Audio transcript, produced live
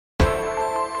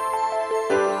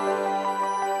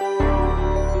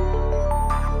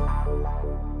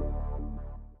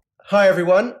Hi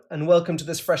everyone, and welcome to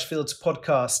this Freshfields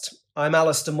podcast. I'm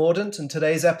Alistair Mordaunt, and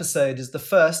today's episode is the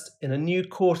first in a new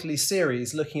quarterly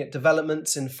series looking at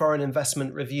developments in foreign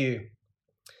investment review.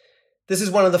 This is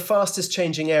one of the fastest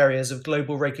changing areas of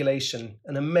global regulation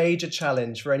and a major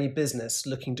challenge for any business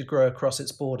looking to grow across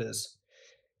its borders.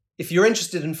 If you're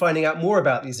interested in finding out more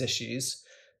about these issues,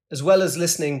 as well as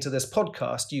listening to this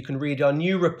podcast, you can read our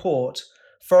new report,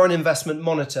 Foreign Investment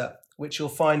Monitor, which you'll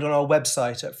find on our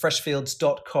website at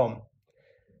freshfields.com.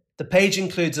 The page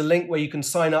includes a link where you can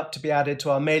sign up to be added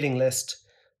to our mailing list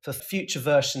for future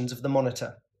versions of the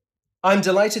monitor. I'm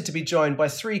delighted to be joined by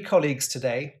three colleagues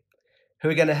today who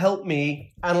are going to help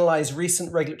me analyse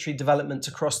recent regulatory developments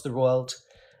across the world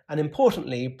and,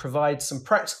 importantly, provide some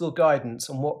practical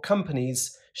guidance on what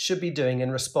companies should be doing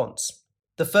in response.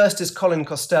 The first is Colin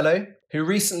Costello, who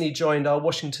recently joined our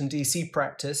Washington, D.C.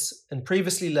 practice and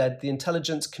previously led the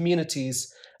intelligence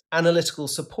community's analytical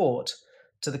support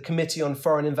to the Committee on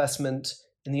Foreign Investment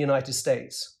in the United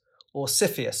States, or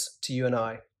CFIUS to you and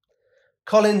I.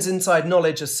 Colin's inside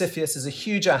knowledge of CFIUS is a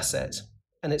huge asset,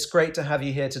 and it's great to have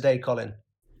you here today, Colin.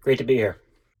 Great to be here.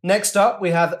 Next up,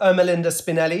 we have Ermelinda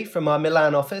Spinelli from our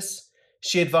Milan office.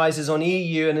 She advises on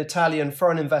EU and Italian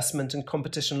foreign investment and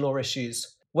competition law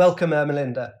issues. Welcome,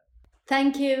 Ermelinda.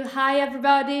 Thank you. Hi,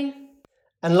 everybody.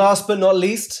 And last but not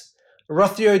least,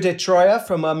 Rocío de Troya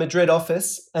from our Madrid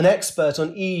office, an expert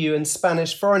on EU and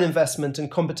Spanish foreign investment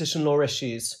and competition law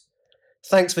issues.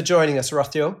 Thanks for joining us,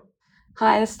 Rocío.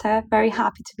 Hi, Alistair. Very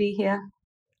happy to be here.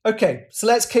 Okay, so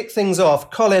let's kick things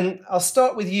off. Colin, I'll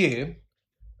start with you.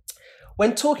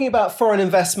 When talking about foreign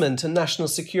investment and national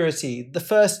security, the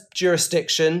first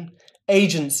jurisdiction,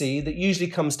 agency that usually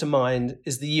comes to mind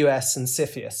is the US and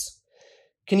CFIUS.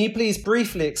 Can you please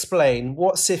briefly explain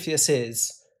what CFIUS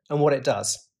is and what it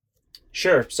does?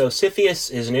 Sure. So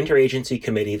CFIUS is an interagency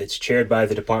committee that's chaired by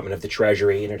the Department of the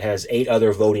Treasury, and it has 8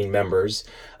 other voting members,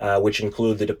 which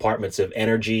include the Departments of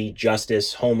Energy,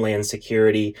 Justice, Homeland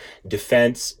Security,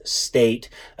 Defense, State,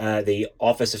 the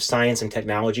Office of Science and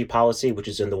Technology Policy, which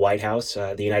is in the White House,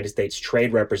 the United States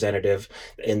Trade Representative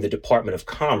in the Department of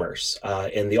Commerce,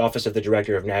 and the Office of the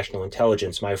Director of National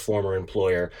Intelligence, my former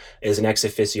employer, is an ex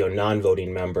officio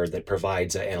non-voting member that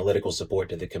provides analytical support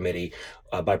to the committee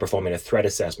by performing a threat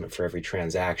assessment for every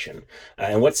transaction.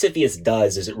 And what CFIUS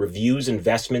does is it reviews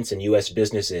investments in U.S.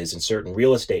 businesses and certain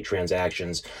real estate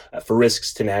transactions for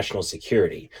risks to national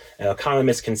security. Now, a common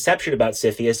misconception about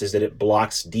CFIUS is that it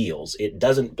blocks deals. It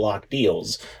doesn't block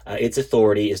deals. Its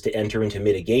authority is to enter into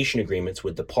mitigation agreements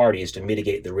with the parties to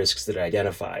mitigate the risks that it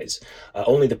identifies.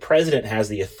 Only the president has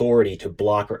the authority to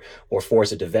block or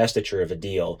force a divestiture of a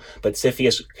deal, but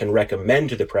CFIUS can recommend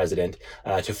to the president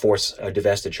to force a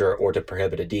divestiture or to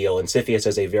prohibit a deal, and CFIUS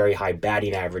has a very high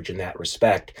batting average in that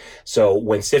respect. So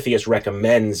when CFIUS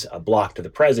recommends a block to the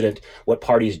president, what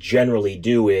parties generally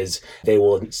do is they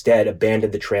will instead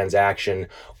abandon the transaction,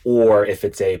 or if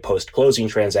it's a post-closing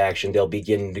transaction, they'll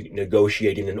begin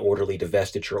negotiating an orderly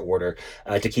divestiture order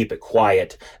to keep it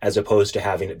quiet, as opposed to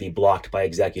having it be blocked by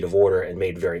executive order and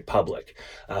made very public.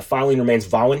 Filing remains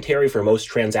voluntary for most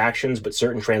transactions, but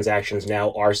certain transactions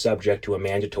now are subject to a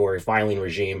mandatory filing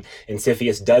regime, and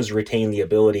CFIUS does retain the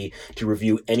ability to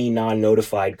review any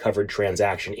non-notified covered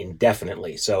transaction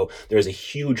indefinitely. So there's a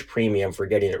huge premium for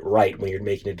getting it right when you're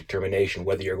making a determination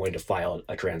whether you're going to file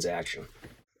a transaction.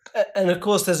 And of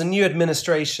course, there's a new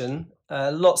administration,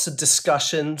 lots of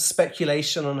discussion,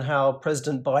 speculation on how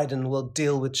President Biden will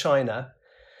deal with China.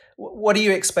 What are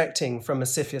you expecting from a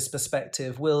CFIUS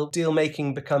perspective? Will deal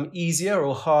making become easier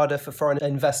or harder for foreign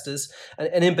investors,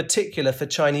 and in particular for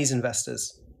Chinese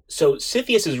investors? So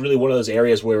CFIUS is really one of those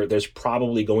areas where there's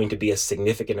probably going to be a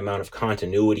significant amount of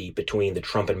continuity between the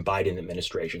Trump and Biden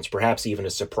administrations, perhaps even a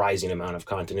surprising amount of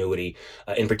continuity,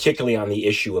 and particularly on the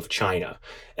issue of China.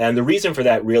 And the reason for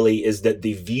that really is that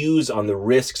the views on the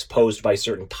risks posed by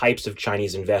certain types of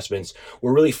Chinese investments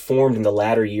were really formed in the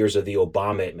latter years of the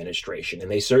Obama administration. And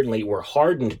they certainly were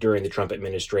hardened during the Trump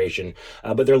administration,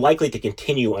 but they're likely to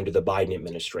continue under the Biden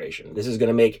administration. This is going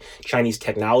to make Chinese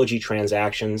technology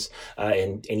transactions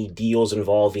and any deals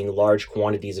involving large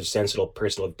quantities of sensitive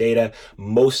personal data,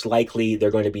 most likely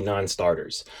they're going to be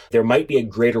non-starters. There might be a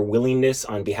greater willingness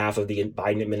on behalf of the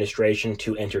Biden administration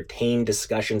to entertain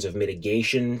discussions of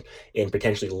mitigation in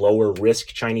potentially lower risk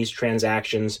Chinese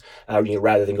transactions,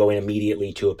 rather than going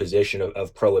immediately to a position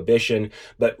of prohibition.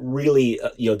 But really,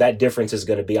 that difference is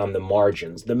going to be on the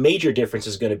margins. The major difference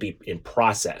is going to be in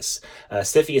process.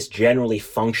 CFIUS generally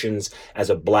functions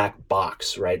as a black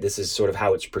box, right? This is sort of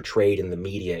how it's portrayed in the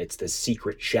media. It's the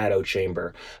secret shadow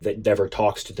chamber that never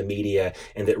talks to the media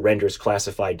and that renders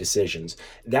classified decisions.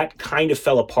 That kind of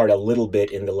fell apart a little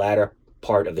bit in the latter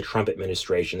part of the Trump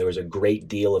administration. There was a great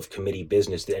deal of committee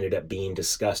business that ended up being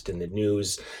discussed in the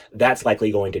news. That's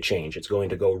likely going to change. It's going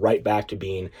to go right back to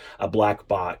being a black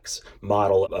box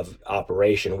model of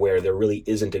operation where there really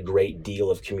isn't a great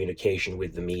deal of communication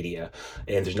with the media,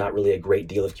 and there's not really a great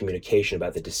deal of communication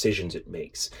about the decisions it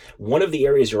makes. One of the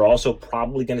areas you're also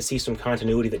probably going to see some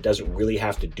continuity that doesn't really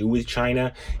have to do with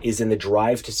China is in the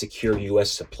drive to secure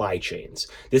U.S. supply chains.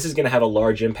 This is going to have a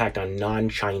large impact on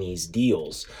non-Chinese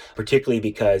deals, particularly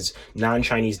because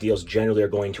non-Chinese deals generally are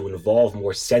going to involve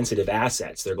more sensitive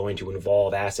assets. They're going to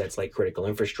involve assets like critical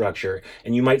infrastructure,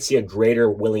 and you might see a greater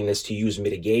willingness to use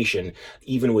mitigation,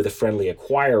 even with a friendly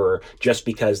acquirer, just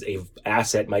because an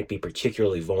asset might be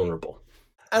particularly vulnerable.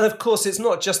 And of course, it's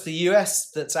not just the US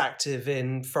that's active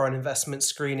in foreign investment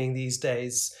screening these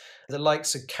days. The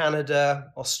likes of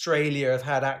Canada, Australia have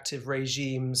had active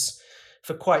regimes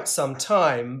for quite some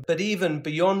time. But even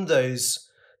beyond those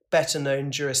better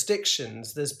known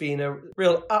jurisdictions, there's been a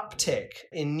real uptick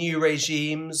in new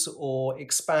regimes or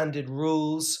expanded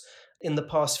rules in the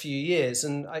past few years.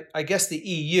 And I guess the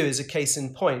EU is a case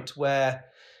in point where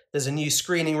there's a new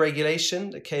screening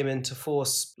regulation that came into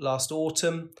force last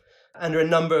autumn. And a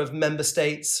number of member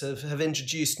states have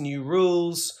introduced new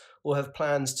rules or have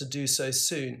plans to do so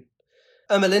soon.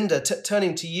 Ermelinda,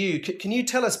 turning to you, can you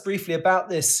tell us briefly about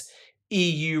this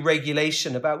EU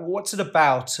regulation, about what's it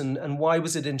about and why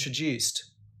was it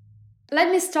introduced? Let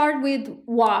me start with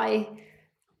why.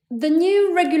 The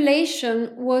new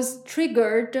regulation was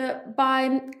triggered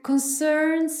by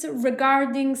concerns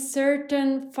regarding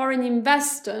certain foreign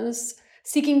investors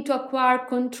seeking to acquire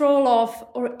control of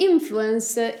or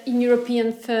influence in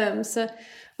European firms.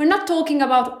 We're not talking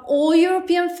about all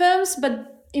European firms,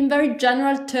 but in very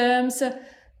general terms,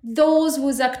 those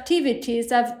whose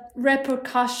activities have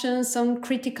repercussions on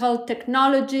critical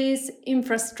technologies,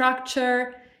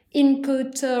 infrastructure,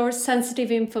 input, or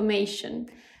sensitive information.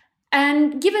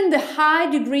 And given the high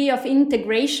degree of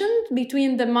integration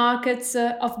between the markets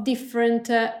of different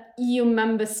EU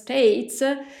member states,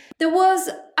 there was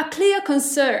a clear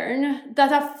concern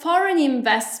that a foreign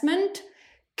investment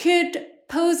could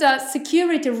pose a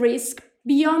security risk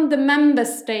beyond the member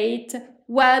state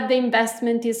where the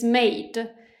investment is made.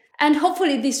 And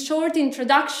hopefully this short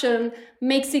introduction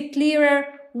makes it clearer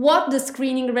what the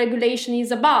screening regulation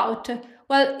is about.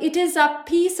 Well, it is a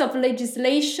piece of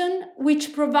legislation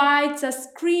which provides a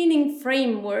screening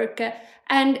framework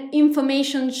and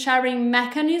information sharing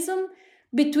mechanism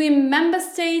between member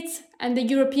states and the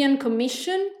European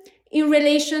Commission in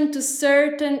relation to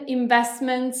certain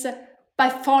investments by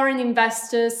foreign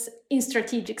investors in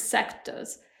strategic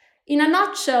sectors. In a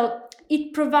nutshell,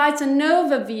 it provides an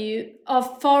overview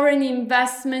of foreign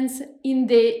investments in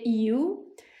the EU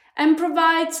and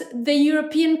provides the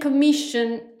European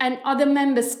Commission and other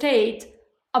member states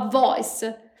a voice.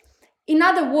 In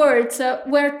other words,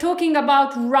 we're talking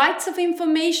about rights of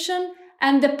information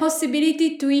and the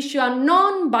possibility to issue a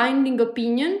non-binding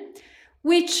opinion,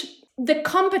 which the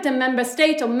competent member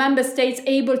state or member states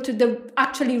able to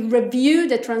actually review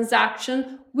the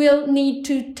transaction will need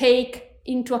to take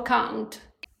into account.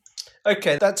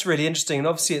 Okay, that's really interesting. And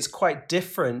obviously it's quite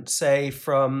different, say,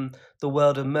 from the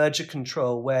world of merger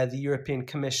control, where the European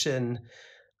Commission,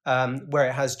 where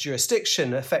it has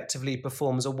jurisdiction, effectively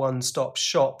performs a one-stop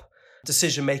shop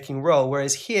decision-making role.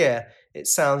 Whereas here, it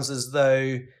sounds as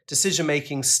though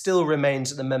decision-making still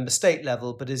remains at the member state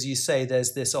level, but as you say,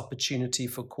 there's this opportunity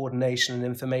for coordination and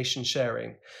information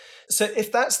sharing. So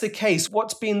if that's the case,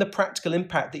 what's been the practical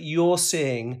impact that you're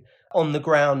seeing on the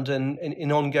ground and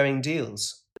in ongoing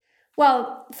deals?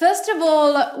 Well, first of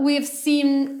all, we've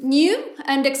seen new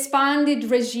and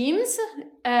expanded regimes.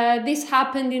 This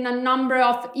happened in a number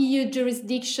of EU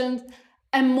jurisdictions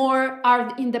and more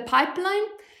are in the pipeline.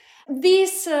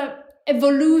 This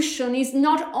evolution is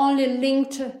not only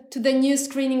linked to the new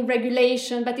screening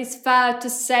regulation, but it's fair to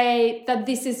say that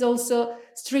this is also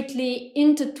strictly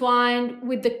intertwined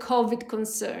with the COVID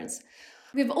concerns.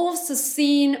 We've also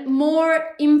seen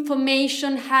more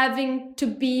information having to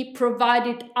be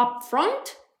provided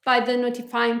upfront by the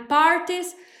notifying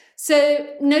parties. So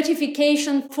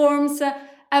notification forms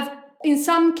have in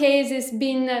some cases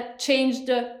been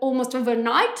changed almost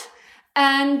overnight.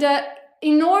 And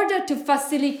in order to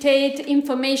facilitate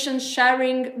information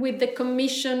sharing with the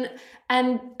Commission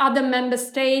and other member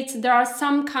states, there are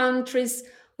some countries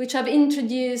which have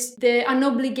introduced an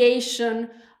obligation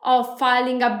of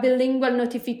filing a bilingual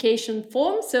notification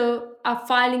form. So a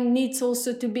filing needs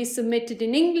also to be submitted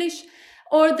in English,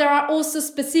 or there are also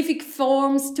specific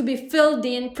forms to be filled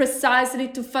in precisely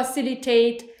to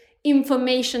facilitate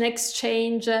information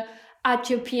exchange at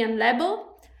European level.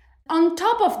 On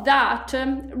top of that,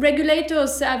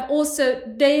 regulators have also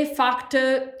de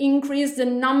facto increased the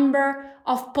number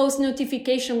of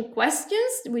post-notification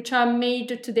questions which are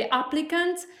made to the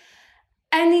applicants.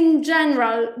 And in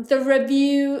general, the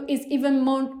review is even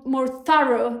more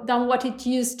thorough than what it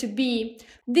used to be.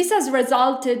 This has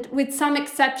resulted, with some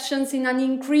exceptions, in an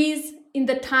increase in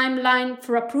the timeline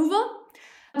for approval.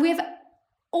 We've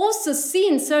also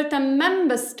seen certain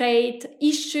member states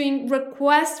issuing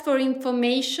requests for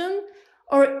information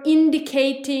or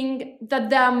indicating that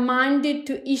they are minded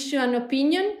to issue an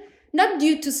opinion, not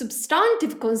due to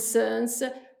substantive concerns,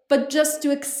 but just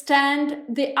to extend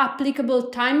the applicable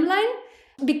timeline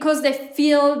because they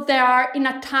feel they are in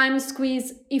a time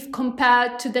squeeze if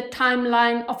compared to the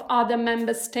timeline of other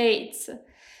member states.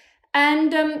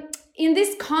 And in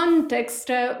this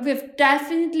context, we've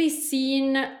definitely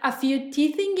seen a few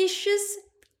teething issues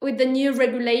with the new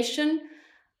regulation,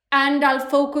 and I'll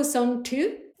focus on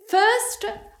two. First,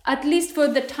 at least for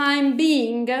the time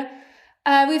being,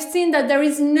 we've seen that there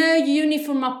is no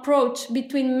uniform approach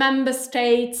between member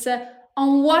states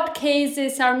on what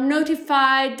cases are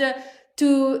notified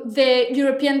to the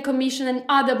European Commission and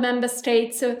other member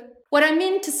states. What I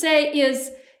mean to say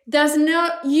is there's no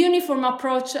uniform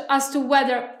approach as to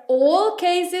whether all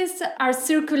cases are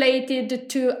circulated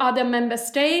to other member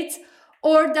states,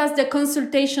 or does the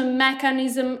consultation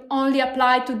mechanism only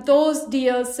apply to those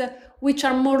deals which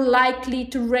are more likely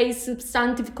to raise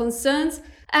substantive concerns.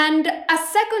 And a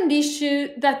second issue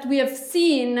that we have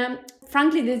seen,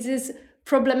 frankly this is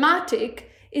problematic,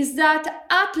 is that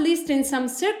at least in some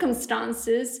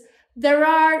circumstances, there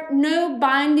are no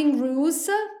binding rules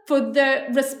for the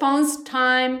response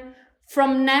time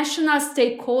from national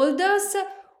stakeholders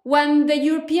when the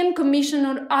European Commission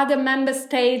or other member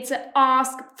states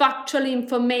ask factual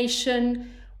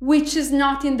information which is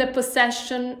not in the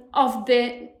possession of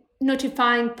the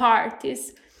notifying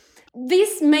parties.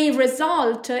 This may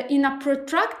result in a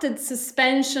protracted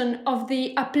suspension of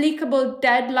the applicable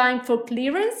deadline for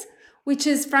clearance, which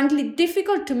is frankly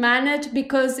difficult to manage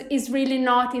because it's really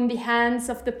not in the hands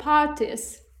of the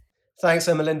parties. Thanks,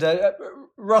 Ermelinda.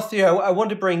 Rothio, I want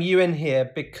to bring you in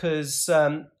here because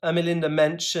Ermelinda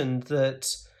mentioned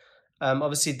that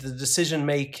obviously the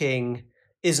decision-making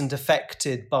isn't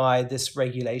affected by this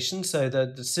regulation, so the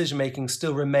decision-making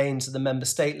still remains at the member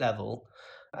state level.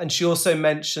 And she also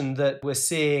mentioned that we're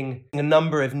seeing a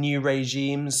number of new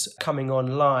regimes coming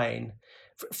online.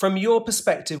 From your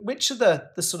perspective, which are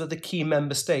the sort of the key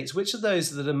member states? Which are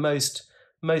those that are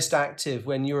most active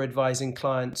when you're advising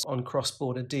clients on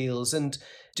cross-border deals? And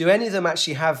do any of them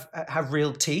actually have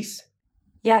real teeth?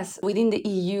 Yes, within the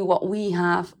EU, what we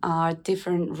have are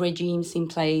different regimes in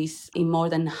place in more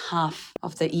than half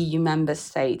of the EU member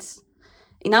states.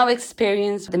 In our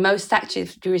experience, the most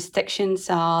active jurisdictions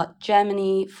are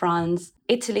Germany, France,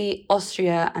 Italy,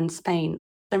 Austria, and Spain.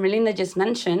 And Melinda just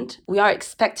mentioned, we are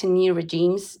expecting new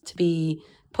regimes to be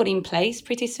put in place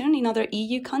pretty soon in other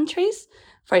EU countries.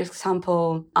 For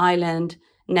example, Ireland,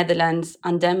 Netherlands,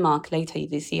 and Denmark later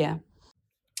this year.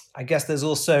 I guess there's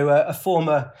also a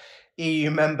former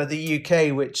EU member, the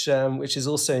UK, which is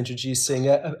also introducing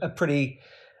a pretty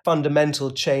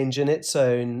fundamental change in its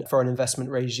own foreign investment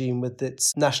regime with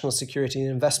its National Security and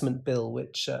Investment Bill,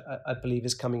 which I believe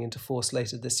is coming into force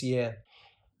later this year.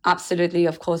 Absolutely,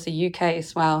 of course, the UK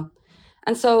as well.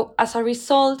 And so as a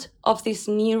result of these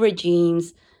new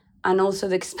regimes and also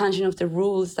the expansion of the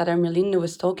rules that Ermelinda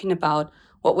was talking about,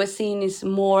 what we're seeing is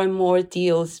more and more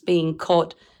deals being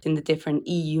caught in the different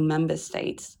EU member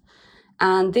states.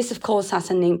 And this, of course,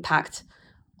 has an impact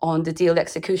on the deal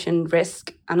execution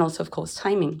risk and also, of course,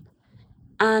 timing.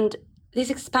 And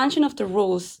this expansion of the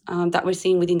rules that we're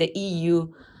seeing within the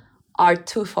EU are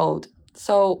twofold.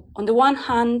 So on the one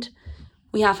hand,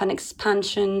 we have an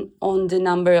expansion on the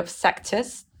number of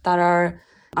sectors that are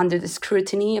under the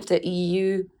scrutiny of the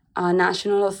EU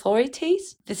national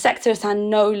authorities. The sectors are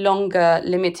no longer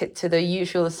limited to the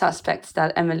usual suspects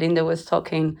that Ermelinda was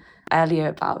talking earlier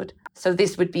about. So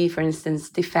this would be, for instance,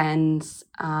 defense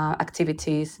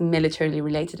activities, militarily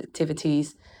related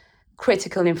activities,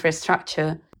 critical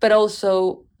infrastructure. But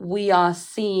also we are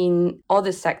seeing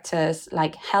other sectors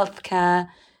like healthcare,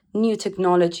 new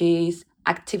technologies,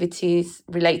 activities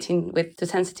relating to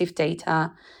sensitive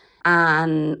data,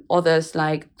 and others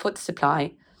like food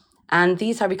supply. And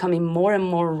these are becoming more and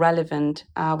more relevant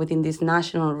within these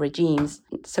national regimes.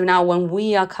 So now when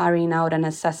we are carrying out an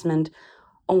assessment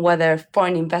on whether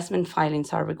foreign investment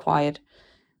filings are required,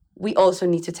 we also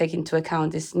need to take into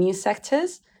account these new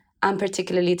sectors and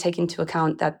particularly take into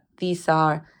account that these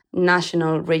are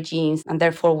national regimes and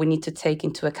therefore we need to take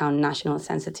into account national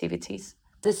sensitivities.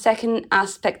 The second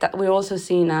aspect that we're also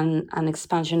seeing an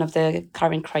expansion of the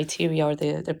current criteria or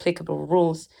the applicable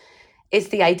rules is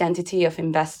the identity of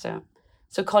investor.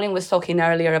 So Colin was talking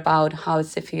earlier about how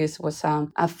CFIUS was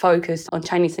focused on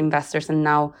Chinese investors, and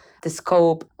now the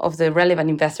scope of the relevant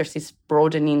investors is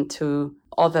broadening to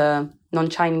other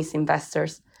non-Chinese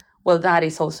investors. Well, that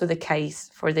is also the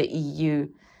case for the EU.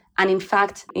 And in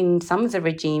fact, in some of the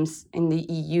regimes in the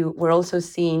EU, we're also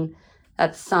seeing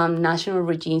that some national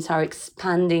regimes are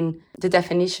expanding the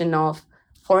definition of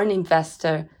foreign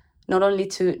investor not only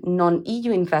to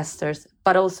non-EU investors,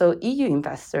 but also EU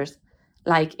investors.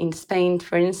 Like in Spain,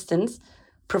 for instance,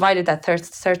 provided that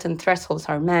certain thresholds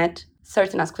are met,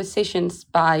 certain acquisitions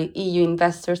by EU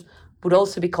investors would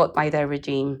also be caught by their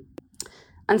regime.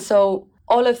 And so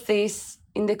all of this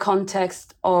in the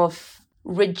context of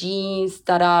regimes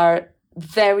that are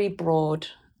very broad,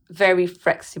 very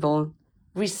flexible,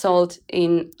 result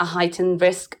in a heightened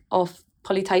risk of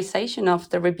politicization of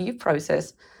the review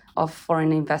process of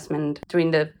foreign investment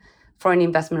during the foreign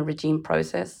investment regime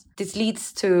process. This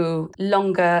leads to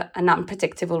longer and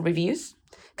unpredictable reviews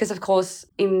because, of course,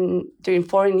 during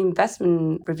foreign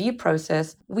investment review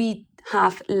process, we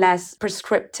have less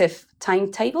prescriptive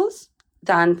timetables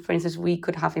than, for instance, we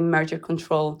could have in merger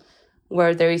control,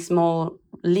 where there is more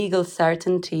legal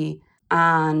certainty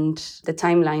and the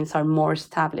timelines are more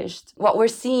established. What we're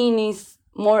seeing is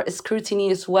more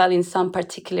scrutiny as well in some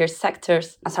particular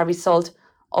sectors as a result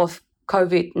of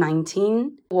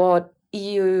COVID-19. What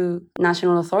EU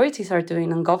national authorities are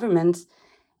doing and governments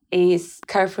is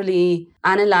carefully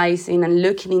analyzing and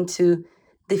looking into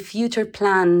the future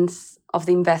plans of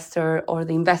the investor or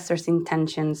the investor's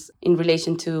intentions in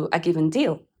relation to a given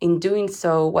deal. In doing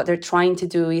so, what they're trying to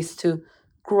do is to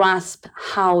grasp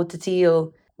how the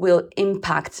deal will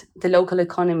impact the local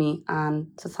economy and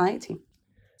society.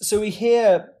 So we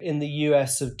hear in the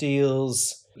US of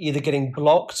deals either getting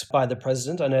blocked by the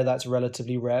president. I know that's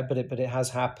relatively rare, but it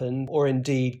has happened, or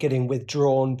indeed getting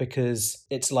withdrawn because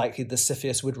it's likely the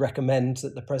CFIUS would recommend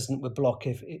that the president would block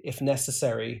if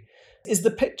necessary. Is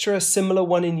the picture a similar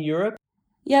one in Europe?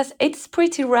 Yes, it's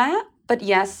pretty rare, but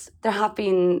yes, there have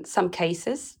been some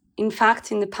cases. In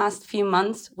fact, in the past few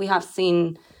months, we have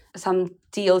seen some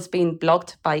deals being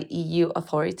blocked by EU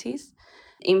authorities.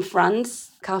 In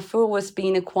France, Carrefour was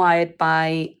being acquired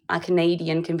by a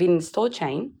Canadian convenience store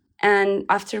chain. And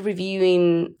after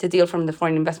reviewing the deal from the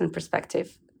foreign investment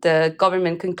perspective, the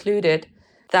government concluded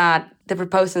that the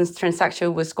proposed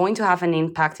transaction was going to have an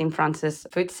impact in France's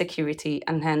food security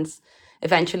and hence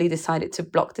eventually decided to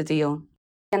block the deal.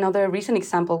 Another recent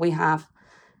example we have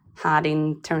had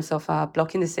in terms of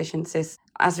blocking decisions is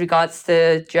as regards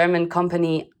the German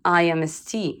company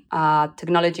IMST, a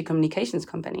technology communications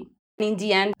company. In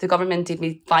the end, the government deemed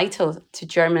it vital to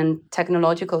German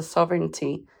technological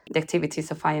sovereignty, the activities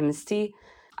of IMST,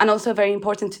 and also very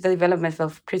important to the development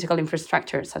of critical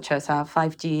infrastructure such as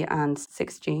 5G and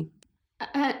 6G.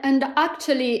 And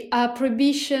actually, a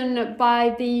prohibition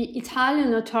by the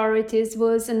Italian authorities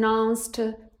was announced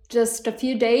just a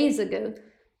few days ago.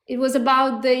 It was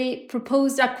about the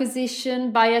proposed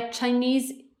acquisition by a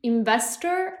Chinese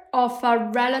investor of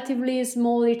a relatively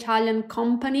small Italian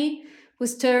company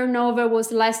whose turnover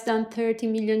was less than 30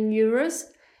 million euros.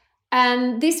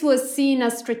 And this was seen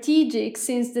as strategic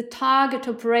since the target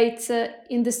operates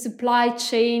in the supply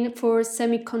chain for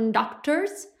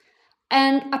semiconductors.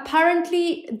 And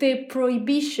apparently the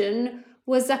prohibition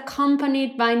was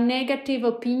accompanied by negative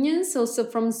opinions also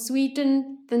from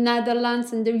Sweden, the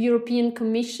Netherlands, and the European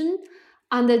Commission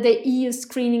under the EU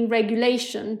screening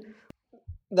regulation.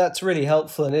 That's really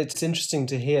helpful, and it's interesting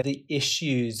to hear the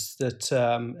issues that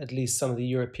at least some of the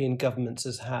European governments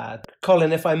has had.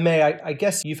 Colin, if I may, I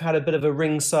guess you've had a bit of a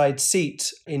ringside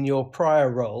seat in your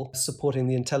prior role supporting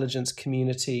the intelligence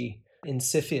community in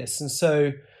CFIUS, and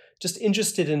so just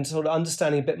interested in sort of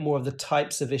understanding a bit more of the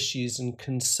types of issues and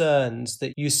concerns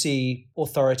that you see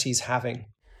authorities having.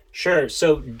 Sure.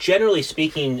 So generally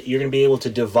speaking, you're going to be able to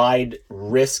divide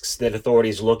risks that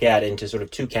authorities look at into sort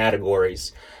of two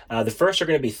categories. The first are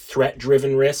going to be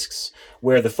threat-driven risks,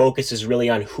 where the focus is really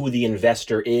on who the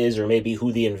investor is or maybe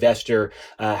who the investor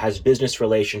has business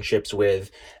relationships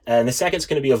with. And the second is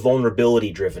going to be a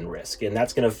vulnerability-driven risk, and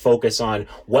that's going to focus on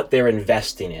what they're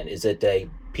investing in. Is it a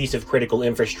piece of critical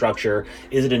infrastructure?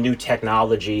 Is it a new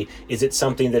technology? Is it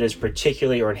something that is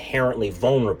particularly or inherently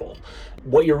vulnerable?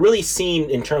 What you're really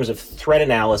seeing in terms of threat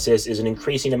analysis is an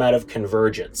increasing amount of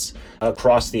convergence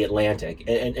across the Atlantic.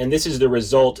 And this is the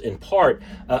result, in part,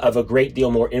 of a great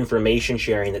deal more information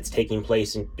sharing that's taking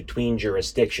place between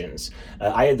jurisdictions.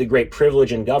 I had the great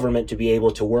privilege in government to be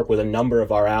able to work with a number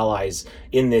of our allies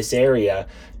in this area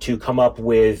to come up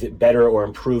with better or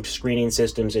improved screening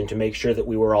systems and to make sure that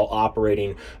we were all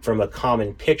operating from a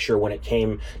common picture when it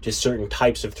came to certain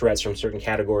types of threats from certain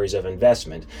categories of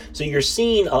investment. So you're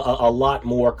seeing a lot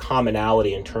more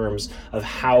commonality in terms of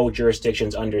how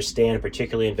jurisdictions understand,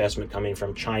 particularly investment coming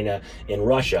from China and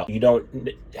Russia. You don't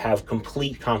have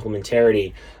complete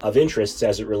complementarity of interests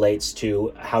as it relates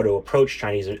to how to approach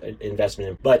Chinese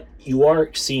investment, but you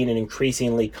are seeing an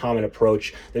increasingly common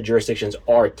approach that jurisdictions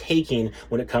are taking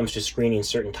when it comes to screening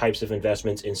certain types of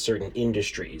investments in certain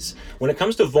industries. When it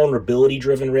comes to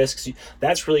vulnerability-driven risks,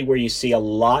 that's really where you see a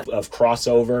lot of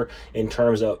crossover in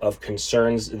terms of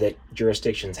concerns that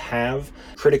jurisdictions have.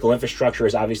 Critical infrastructure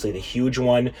is obviously the huge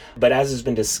one, but as has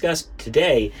been discussed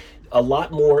today, a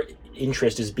lot more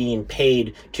interest is being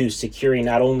paid to securing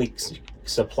not only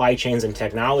supply chains and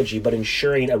technology, but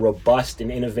ensuring a robust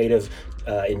and innovative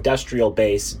industrial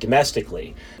base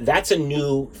domestically. That's a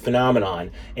new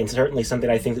phenomenon, and certainly something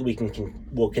I think that we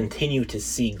will continue to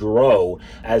see grow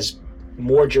as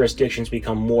more jurisdictions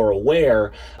become more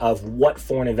aware of what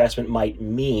foreign investment might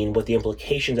mean, what the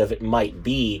implications of it might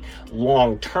be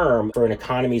long term for an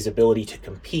economy's ability to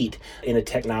compete in a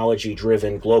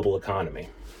technology-driven global economy.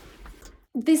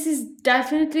 This is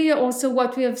definitely also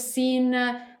what we have seen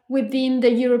within the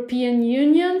European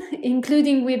Union,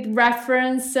 including with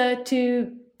reference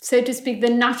to, so to speak, the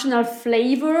national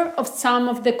flavor of some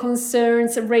of the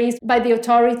concerns raised by the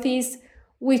authorities,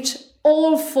 which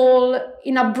all fall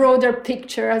in a broader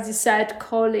picture, as you said,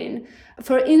 Colin.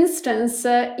 For instance,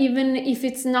 even if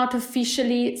it's not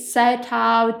officially set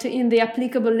out in the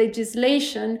applicable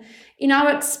legislation, in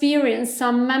our experience,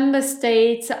 some member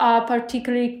states are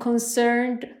particularly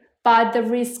concerned by the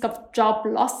risk of job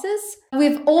losses.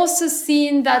 We've also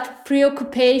seen that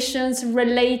preoccupations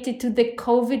related to the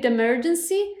COVID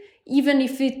emergency, even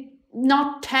if it's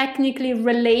not technically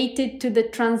related to the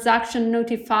transaction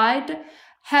notified,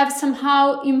 have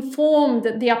somehow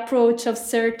informed the approach of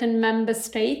certain member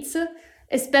states,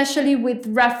 especially with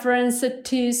reference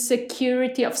to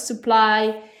security of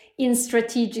supply in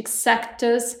strategic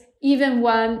sectors, even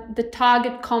when the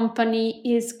target company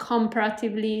is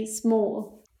comparatively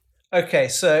small. Okay,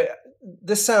 so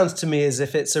this sounds to me as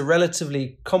if it's a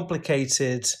relatively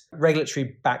complicated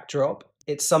regulatory backdrop.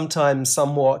 It's sometimes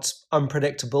somewhat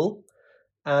unpredictable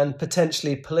and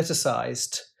potentially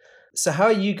politicized. So how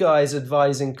are you guys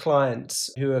advising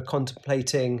clients who are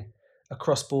contemplating a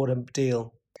cross-border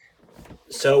deal?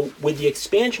 So with the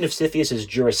expansion of CFIUS's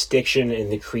jurisdiction and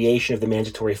the creation of the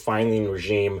mandatory filing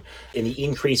regime and the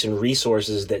increase in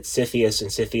resources that CFIUS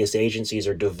and CFIUS agencies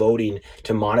are devoting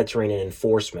to monitoring and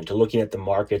enforcement, to looking at the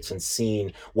markets and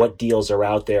seeing what deals are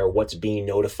out there, what's being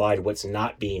notified, what's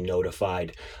not being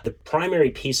notified, the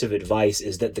primary piece of advice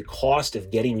is that the cost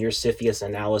of getting your CFIUS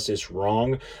analysis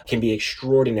wrong can be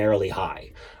extraordinarily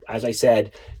high. As I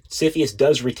said, CFIUS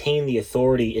does retain the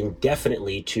authority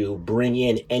indefinitely to bring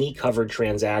in any covered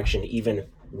transaction, even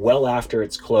well after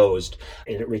it's closed,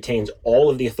 and it retains all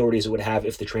of the authorities it would have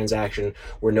if the transaction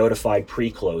were notified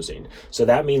pre-closing. So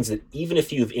that means that even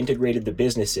if you've integrated the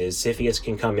businesses, CFIUS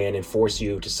can come in and force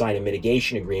you to sign a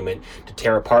mitigation agreement to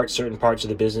tear apart certain parts of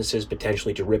the businesses,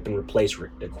 potentially to rip and replace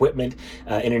equipment.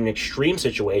 In an extreme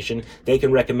situation, they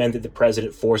can recommend that the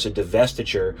president force a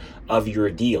divestiture of your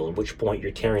deal, at which point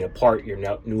you're tearing apart your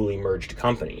now newly merged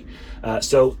company.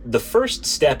 So the first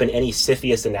step in any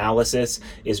CFIUS analysis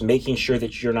is making sure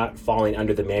that you're not falling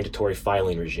under the mandatory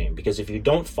filing regime, because if you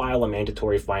don't file a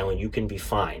mandatory filing, you can be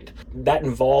fined. That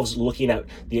involves looking at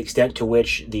the extent to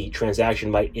which the transaction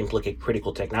might implicate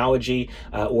critical technology,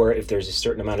 or if there's a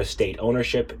certain amount of state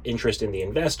ownership interest in the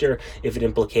investor, if it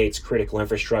implicates critical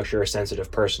infrastructure or sensitive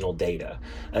personal data.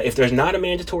 If there's not a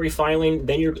mandatory filing,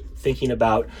 then you're thinking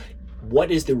about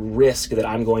what is the risk that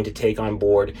I'm going to take on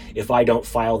board if I don't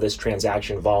file this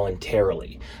transaction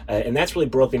voluntarily? And that's really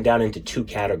broken down into two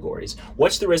categories.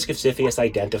 What's the risk of CFIUS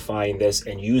identifying this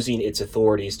and using its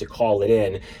authorities to call it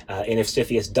in? And if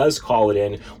CFIUS does call it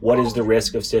in, what is the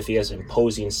risk of CFIUS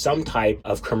imposing some type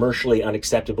of commercially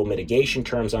unacceptable mitigation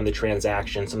terms on the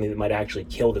transaction, something that might actually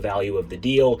kill the value of the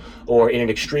deal, or in an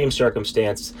extreme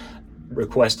circumstance,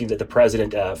 requesting that the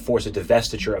president force a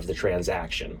divestiture of the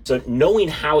transaction. So knowing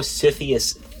how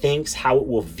CFIUS thinks, how it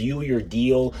will view your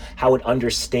deal, how it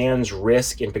understands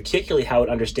risk, and particularly how it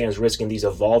understands risk in these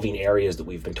evolving areas that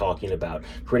we've been talking about,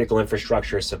 critical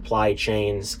infrastructure, supply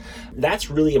chains, that's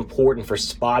really important for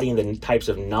spotting the types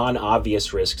of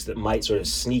non-obvious risks that might sort of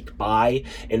sneak by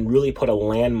and really put a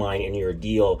landmine in your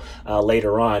deal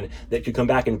later on that could come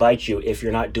back and bite you if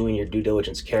you're not doing your due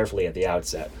diligence carefully at the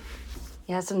outset.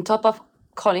 Yes, on top of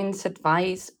Colin's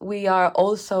advice, we are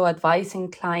also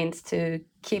advising clients to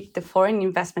keep the foreign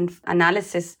investment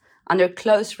analysis under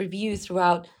close review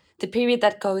throughout the period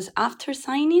that goes after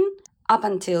signing up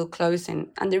until closing.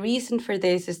 And the reason for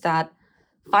this is that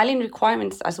filing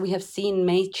requirements, as we have seen,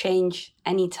 may change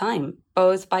anytime,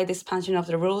 both by the expansion of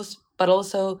the rules, but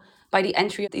also by the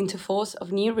entry into force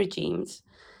of new regimes.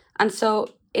 And so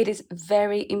it is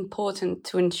very important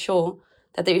to ensure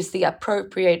that there is the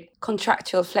appropriate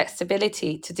contractual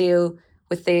flexibility to deal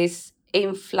with these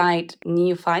in-flight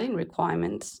new filing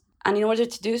requirements. And in order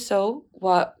to do so,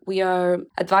 what we are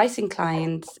advising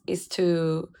clients is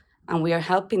to, and we are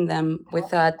helping them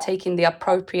with taking the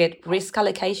appropriate risk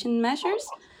allocation measures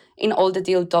in all the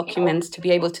deal documents to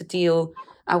be able to deal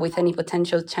with any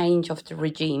potential change of the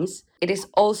regimes. It is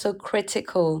also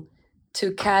critical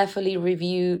to carefully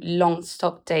review long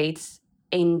stop dates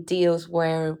in deals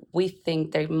where we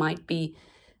think there might be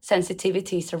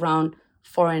sensitivities around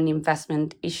foreign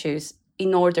investment issues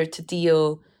in order to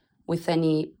deal with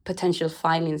any potential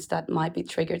filings that might be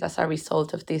triggered as a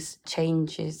result of these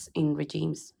changes in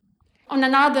regimes. On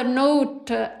another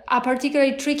note, a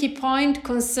particularly tricky point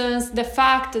concerns the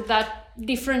fact that,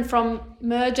 different from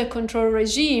merger control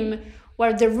regime,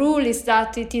 where the rule is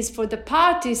that it is for the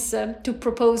parties to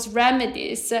propose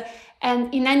remedies,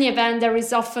 and in any event there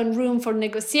is often room for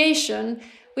negotiation.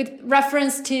 With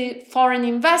reference to foreign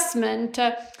investment,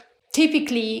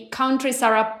 typically countries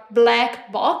are a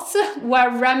black box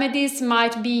where remedies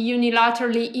might be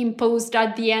unilaterally imposed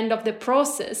at the end of the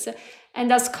process.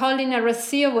 And as Colin and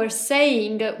Racia were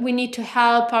saying, we need to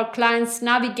help our clients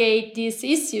navigate these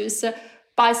issues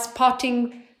by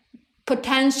spotting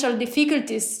potential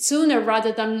difficulties sooner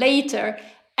rather than later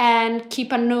and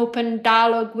keep an open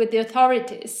dialogue with the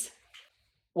authorities.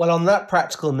 Well, on that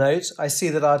practical note, I see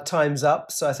that our time's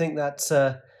up, so I think that's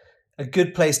a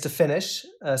good place to finish.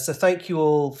 So thank you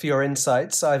all for your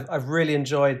insights. I've really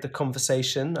enjoyed the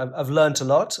conversation. I've learned a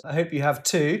lot. I hope you have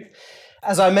too.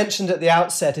 As I mentioned at the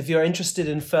outset, if you're interested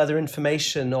in further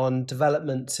information on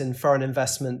developments in foreign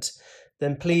investment,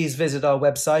 then please visit our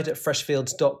website at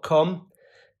freshfields.com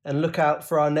and look out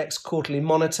for our next quarterly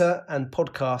monitor and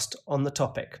podcast on the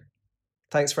topic.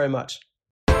 Thanks very much.